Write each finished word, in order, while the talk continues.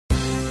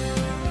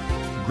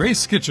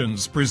Grace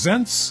Kitchens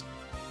presents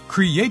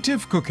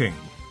Creative Cooking.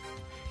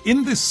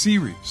 In this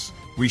series,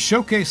 we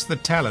showcase the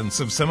talents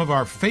of some of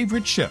our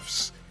favorite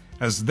chefs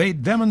as they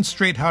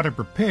demonstrate how to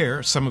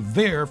prepare some of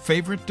their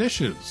favorite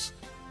dishes.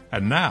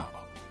 And now,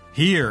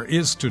 here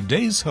is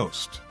today's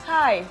host.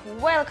 Hi,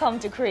 welcome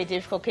to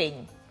Creative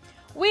Cooking.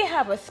 We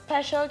have a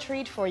special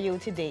treat for you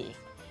today.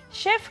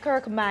 Chef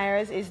Kirk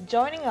Myers is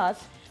joining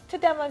us to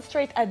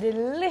demonstrate a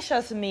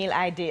delicious meal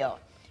idea,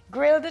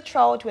 grilled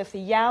trout with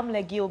yam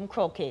legume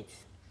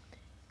croquettes.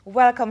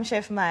 Welcome,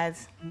 Chef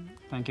Myers.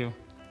 Thank you.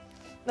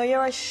 Now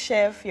you're a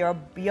chef, you're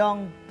a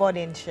young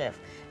budding chef.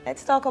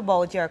 Let's talk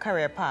about your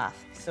career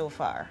path so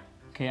far.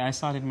 Okay, I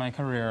started my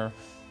career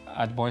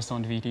at Boys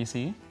Town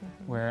VTC,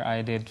 where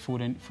I did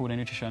food and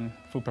nutrition,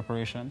 food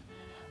preparation.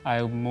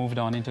 I moved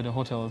on into the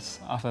hotels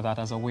after that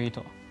as a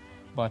waiter,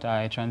 but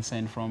I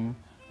transcend from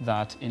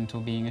that into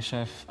being a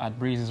chef at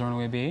Breeze's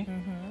Runaway Bay,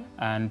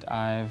 and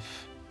I've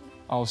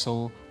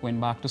also went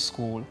back to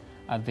school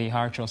at the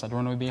Heart Trust at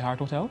Runaway Bay Heart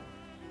Hotel,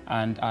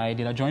 and I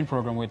did a joint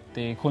program with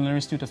the Culinary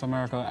Institute of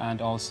America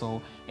and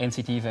also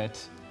NCT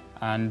Vet,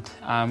 and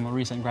I'm a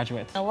recent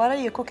graduate. Now what are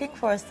you cooking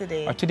for us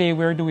today? Today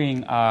we're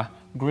doing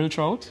grilled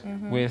trout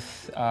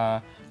with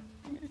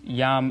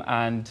yam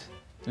and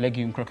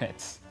legume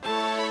croquettes.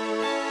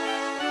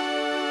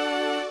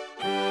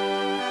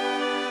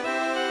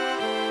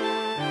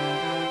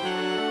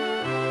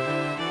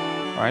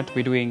 All right,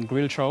 we're doing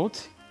grilled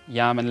trout,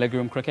 yam and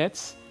legume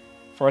croquettes.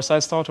 First I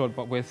start out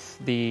but with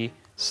the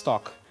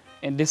stock.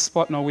 In this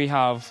spot now we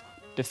have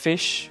the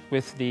fish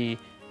with the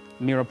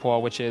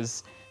mirepoix, which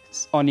is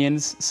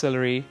onions,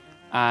 celery,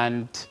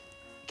 and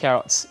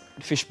carrots,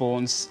 fish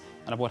bones,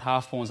 and about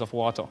half pounds of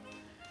water.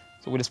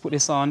 So we just put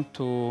this on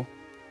to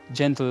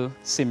gentle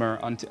simmer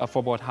for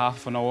about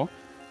half an hour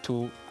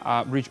to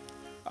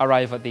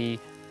arrive at the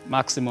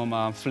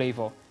maximum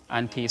flavor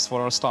and taste for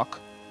our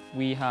stock.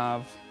 We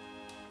have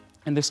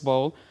in this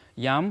bowl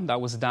yam that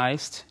was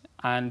diced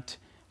and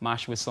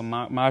mashed with some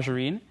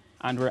margarine,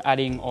 and we're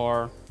adding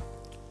our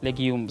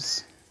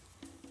legumes.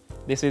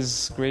 This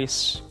is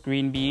Grace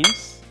green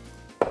beans,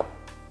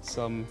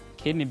 some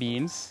kidney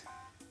beans,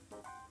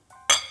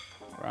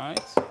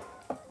 right?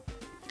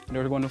 And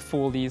we're going to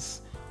fold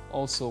these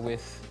also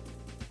with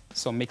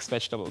some mixed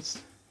vegetables,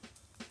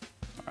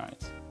 all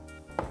right?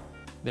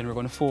 Then we're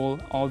going to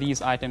fold all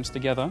these items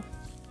together.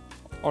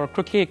 Our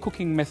croquette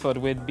cooking method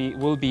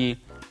will be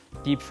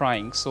deep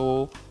frying.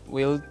 So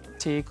we'll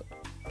take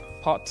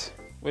a pot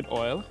with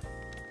oil,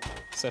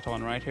 set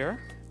on right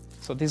here.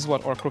 So this is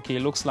what our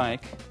croquette looks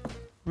like,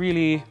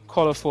 really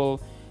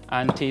colorful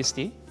and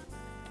tasty.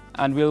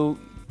 And we'll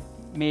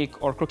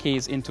make our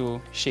croquettes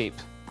into shape.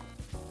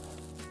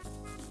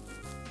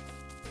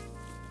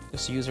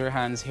 Just use your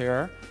hands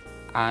here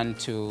and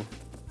to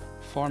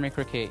form a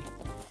croquette.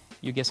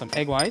 You get some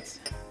egg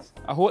whites,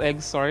 a whole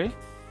egg, sorry,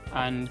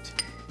 and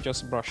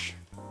just brush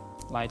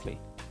lightly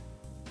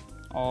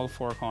all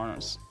four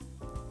corners.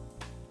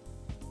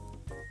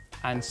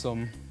 And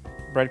some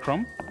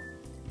breadcrumb.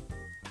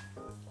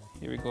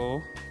 Here we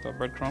go, the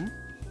breadcrumb.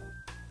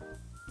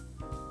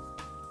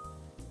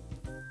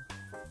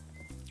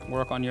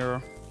 Work on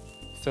your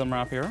film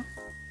wrap here.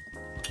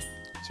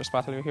 It's your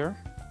spatula here.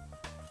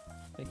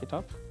 Take it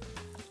up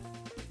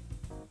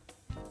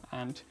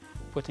and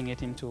putting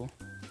it into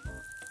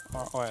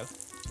our oil.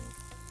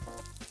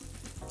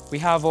 We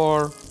have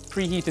our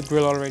preheated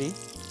grill already.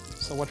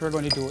 So what we're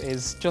going to do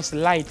is just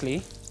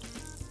lightly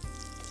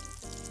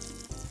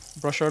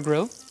brush our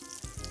grill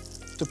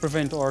to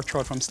prevent our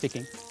trout from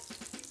sticking.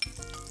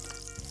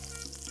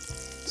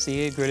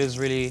 See, the grill is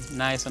really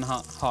nice and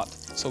hot.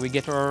 So we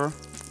get our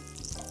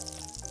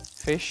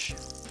fish,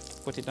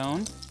 put it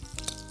down.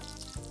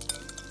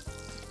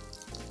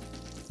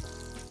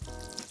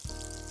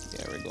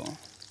 There we go.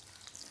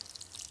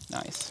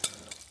 Nice.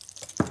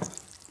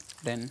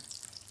 Then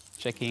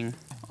checking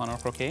on our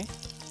croquette.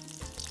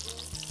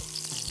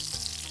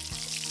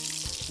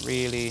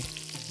 Really,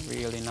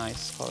 really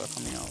nice color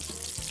coming out.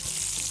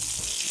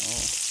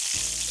 Oh,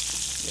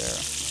 yeah.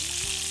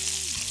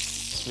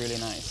 It's really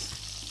nice.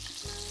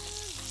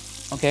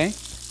 Okay,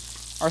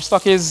 our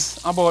stock is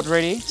about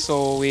ready,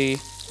 so we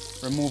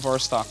remove our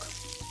stock.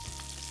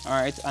 All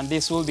right, and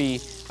this will be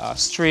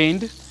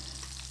strained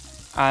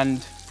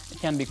and it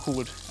can be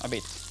cooled a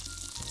bit.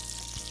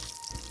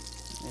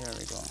 There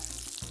we go.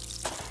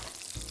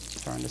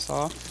 Turn this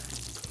off.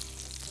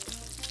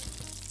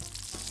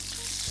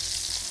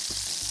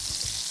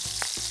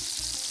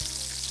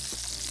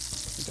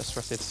 Just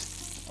rest it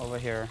over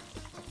here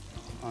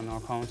on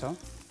our counter.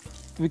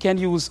 We can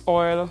use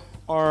oil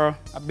or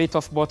a bit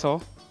of butter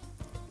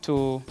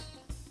to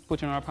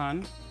put in our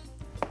pan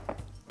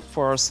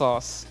for our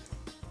sauce.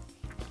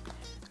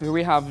 Here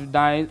we have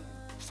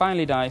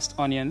finely diced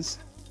onions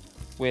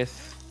with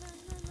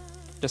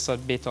just a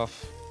bit of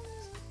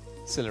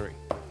celery.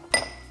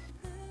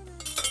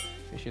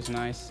 Fish is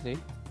nicely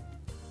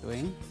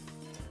doing.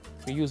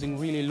 We're using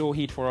really low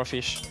heat for our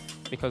fish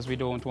because we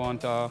don't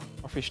want our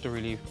fish to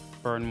really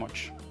burn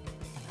much.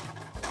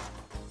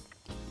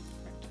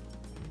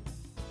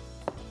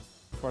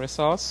 For the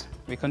sauce,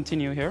 we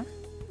continue here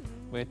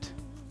with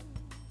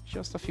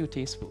just a few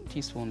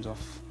teaspoons of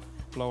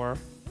flour.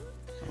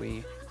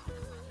 We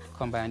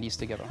combine these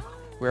together.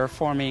 We're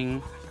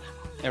forming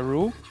a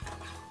roux,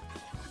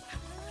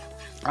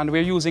 and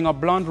we're using a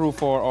blonde roux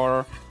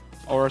for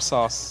our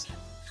sauce.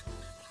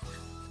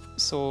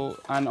 So,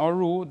 and our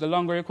roux, the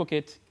longer you cook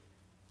it,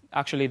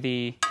 actually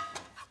the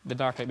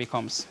darker it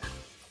becomes.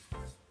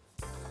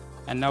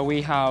 And now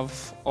we have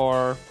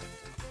our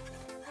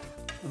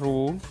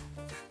roux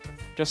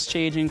just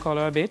changing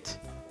color a bit.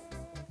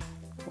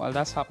 While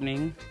that's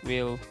happening,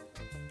 we'll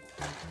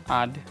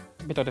add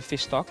a bit of the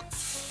fish stock.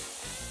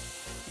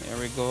 There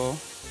we go.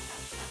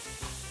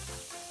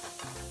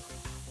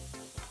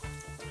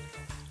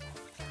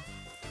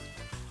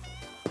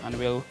 And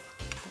we'll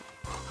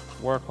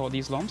work out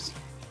these lumps.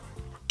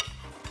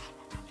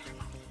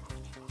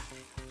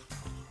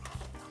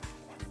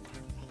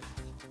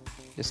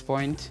 At this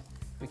point,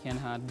 we can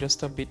add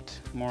just a bit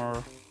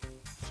more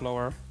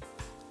flour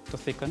to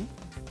thicken.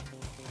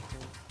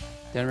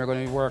 Then we're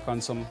going to work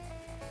on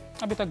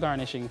a bit of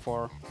garnishing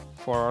for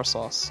our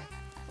sauce.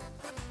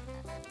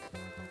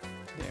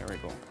 There we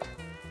go.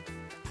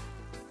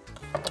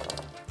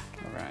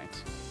 All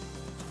right.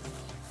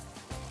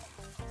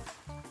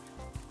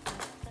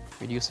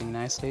 Reducing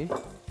nicely.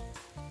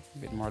 A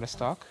bit more of the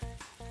stock.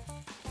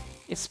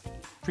 It's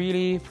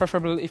really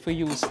preferable if we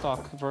use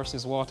stock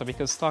versus water,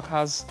 because stock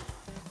has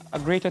a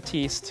greater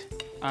taste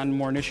and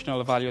more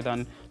nutritional value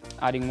than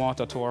adding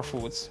water to our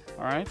foods.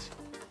 All right?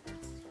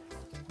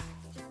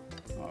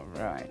 All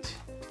right.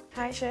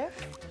 Hi, Chef.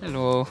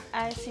 Hello.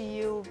 I see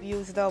you've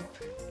used up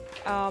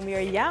your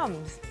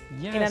yams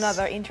Yes. in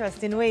another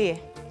interesting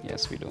way.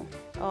 Yes, we do.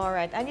 All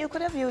right, and you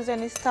could have used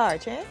any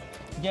starch, eh?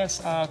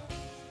 Yes,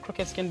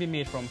 croquettes can be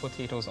made from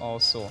potatoes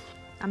also.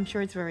 I'm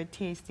sure it's very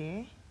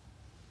tasty.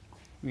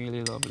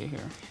 Really lovely here.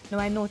 Now,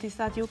 I noticed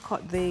that you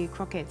cut the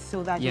croquettes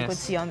so that you could Yes.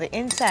 see on the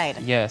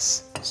inside.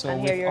 Yes. So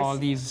And here with yours- all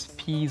these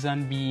peas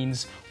and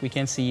beans, we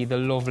can see the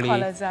lovely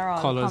Colours are all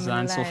colours coming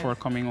and so alive. forth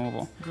coming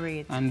over.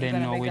 Great. And You're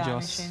then gonna now be we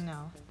garnishing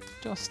now.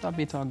 just a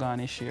bit of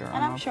garnish here And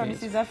on I'm our sure plate.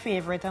 this is a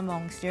favorite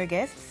amongst your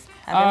guests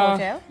at the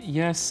hotel.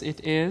 Yes, it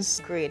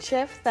is. Great,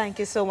 Chef. Thank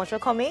you so much for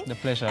coming. The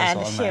pleasure is and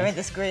all mine. sharing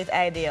this great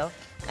idea.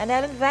 And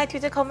I'll invite you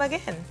to come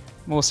again.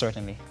 Most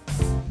certainly.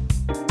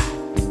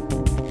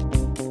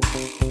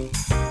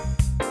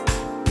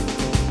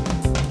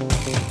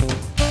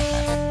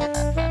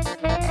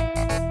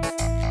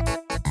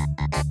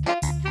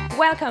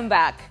 Welcome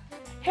back.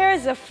 Here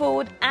is a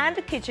food and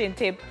kitchen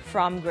tip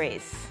from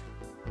Grace.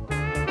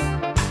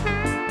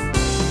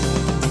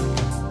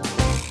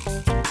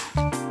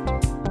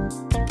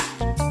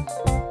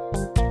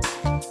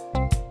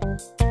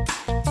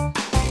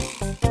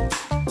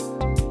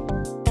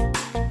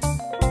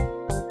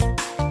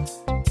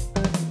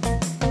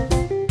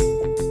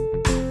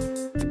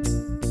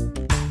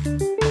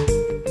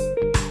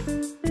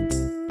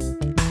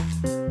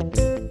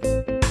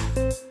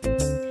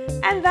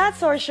 And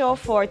that's our show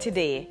for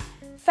today.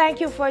 Thank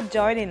you for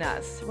joining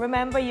us.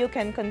 Remember, you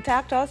can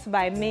contact us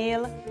by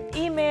mail,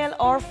 email,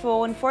 or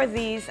phone for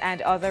these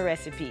and other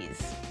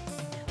recipes.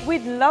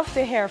 We'd love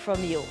to hear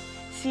from you.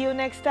 See you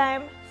next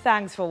time.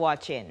 Thanks for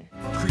watching.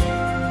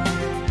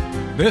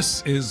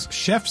 This is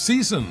Chef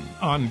Season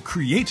on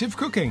Creative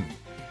Cooking,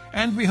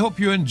 and we hope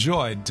you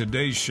enjoyed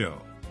today's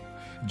show.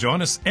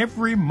 Join us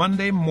every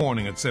Monday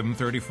morning at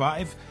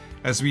 7:35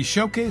 as we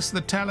showcase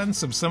the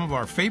talents of some of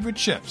our favorite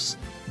chefs,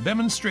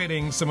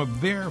 demonstrating some of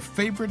their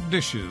favorite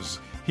dishes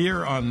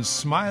here on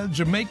Smile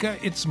Jamaica,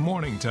 It's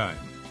Morning Time.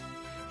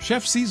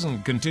 Chef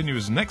Season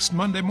continues next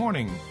Monday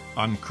morning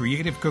on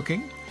Creative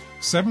Cooking,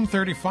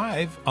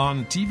 7:35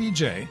 on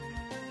TVJ,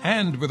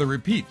 and with a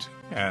repeat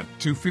at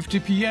 2:50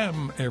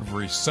 p.m.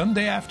 every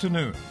Sunday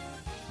afternoon.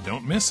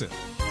 Don't miss it.